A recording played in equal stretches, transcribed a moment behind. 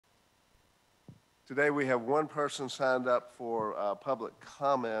Today we have one person signed up for public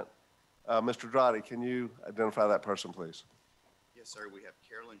comment. Mr. Drotti, can you identify that person, please? Yes, sir. We have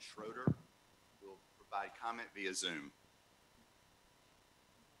Caroline Schroeder who will provide comment via Zoom.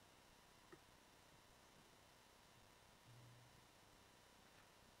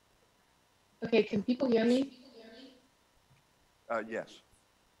 Okay, can people hear me? Yes.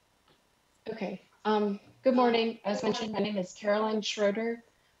 Okay. Good morning. As mentioned, my name is Caroline Schroeder.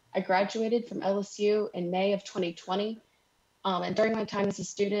 I graduated from LSU in May of 2020. And during my time as a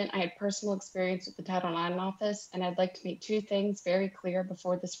student, I had personal experience with the Title IX office, and I'd like to make two things very clear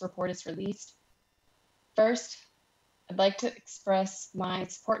before this report is released. First, I'd like to express my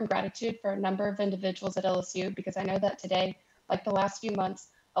support and gratitude for a number of individuals at LSU, because I know that today, like the last few months,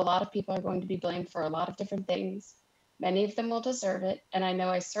 a lot of people are going to be blamed for a lot of different things. Many of them will deserve it, and I know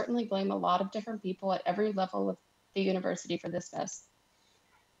I certainly blame a lot of different people at every level of the university for this mess.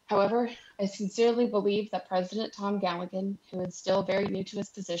 However, I sincerely believe that President Tom Galligan, who is still very new to his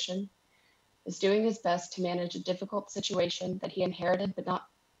position, is doing his best to manage a difficult situation that he inherited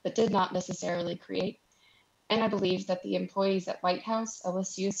but did not necessarily create. And I believe that the employees at Lighthouse,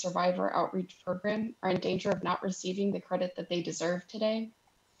 LSU's Survivor Outreach Program, are in danger of not receiving the credit that they deserve today.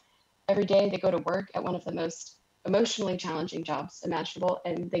 Every day they go to work at one of the most emotionally challenging jobs imaginable,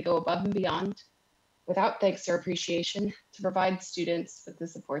 and they go above and beyond without thanks or appreciation to provide students with the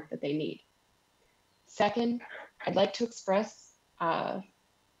support that they need. Second, I'd like to express how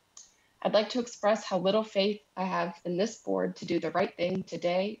little faith I have in this board to do the right thing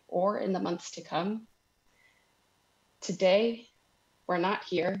today or in the months to come. Today, we're not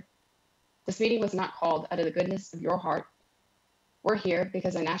here. This meeting was not called out of the goodness of your heart. We're here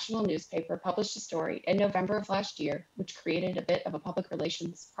because a national newspaper published a story in November of last year, which created a bit of a public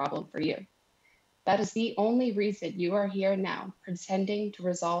relations problem for you. That is the only reason you are here now, pretending to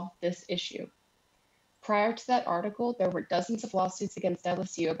resolve this issue. Prior to that article, there were dozens of lawsuits against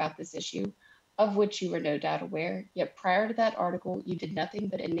LSU about this issue, of which you were no doubt aware, yet prior to that article, you did nothing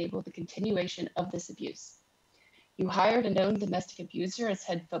but enable the continuation of this abuse. You hired a known domestic abuser as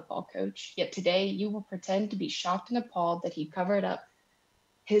head football coach, yet today you will pretend to be shocked and appalled that he covered up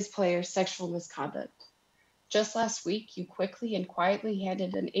his players' sexual misconduct. Just last week, you quickly and quietly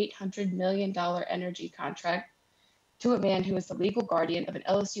handed an $800 million energy contract to a man who is the legal guardian of an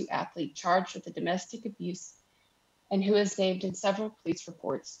LSU athlete charged with a domestic abuse and who is named in several police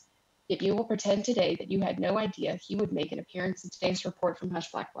reports. Yet you will pretend today that you had no idea he would make an appearance in today's report from Hush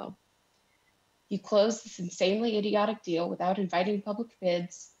Blackwell. You closed this insanely idiotic deal without inviting public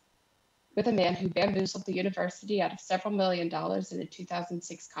bids with a man who bamboozled the university out of several $1 million in a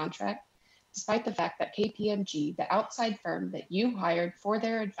 2006 contract, despite the fact that KPMG, the outside firm that you hired for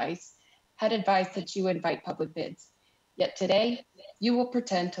their advice, had advised that you invite public bids. Yet today, you will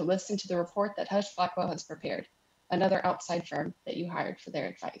pretend to listen to the report that Hush Blackwell has prepared, another outside firm that you hired for their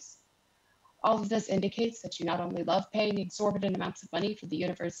advice. All of this indicates that you not only love paying exorbitant amounts of money for the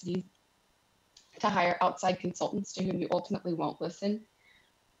university to hire outside consultants to whom you ultimately won't listen,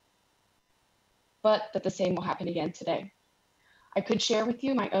 but that the same will happen again today. I could share with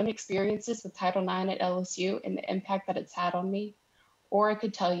you my own experiences with Title IX at LSU and the impact that it's had on me, or I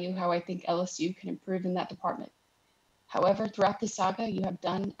could tell you how I think LSU can improve in that department. However, throughout the saga, you have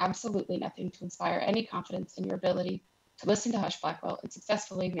done absolutely nothing to inspire any confidence in your ability to listen to Hush Blackwell and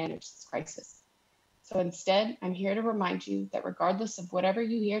successfully manage this crisis. So instead, I'm here to remind you that regardless of whatever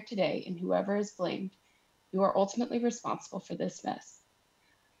you hear today and whoever is blamed, you are ultimately responsible for this mess.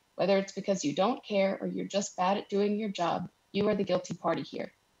 Whether it's because you don't care or you're just bad at doing your job, you are the guilty party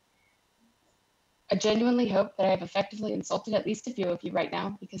here. I genuinely hope that I have effectively insulted at least a few of you right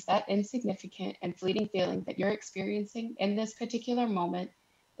now, because that insignificant and fleeting feeling that you're experiencing in this particular moment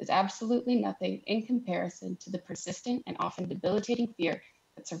is absolutely nothing in comparison to the persistent and often debilitating fear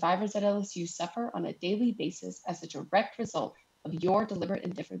that survivors at LSU suffer on a daily basis as a direct result of your deliberate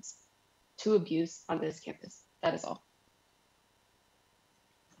indifference to abuse on this campus. That is all.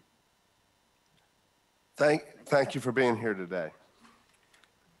 Thank you for being here today.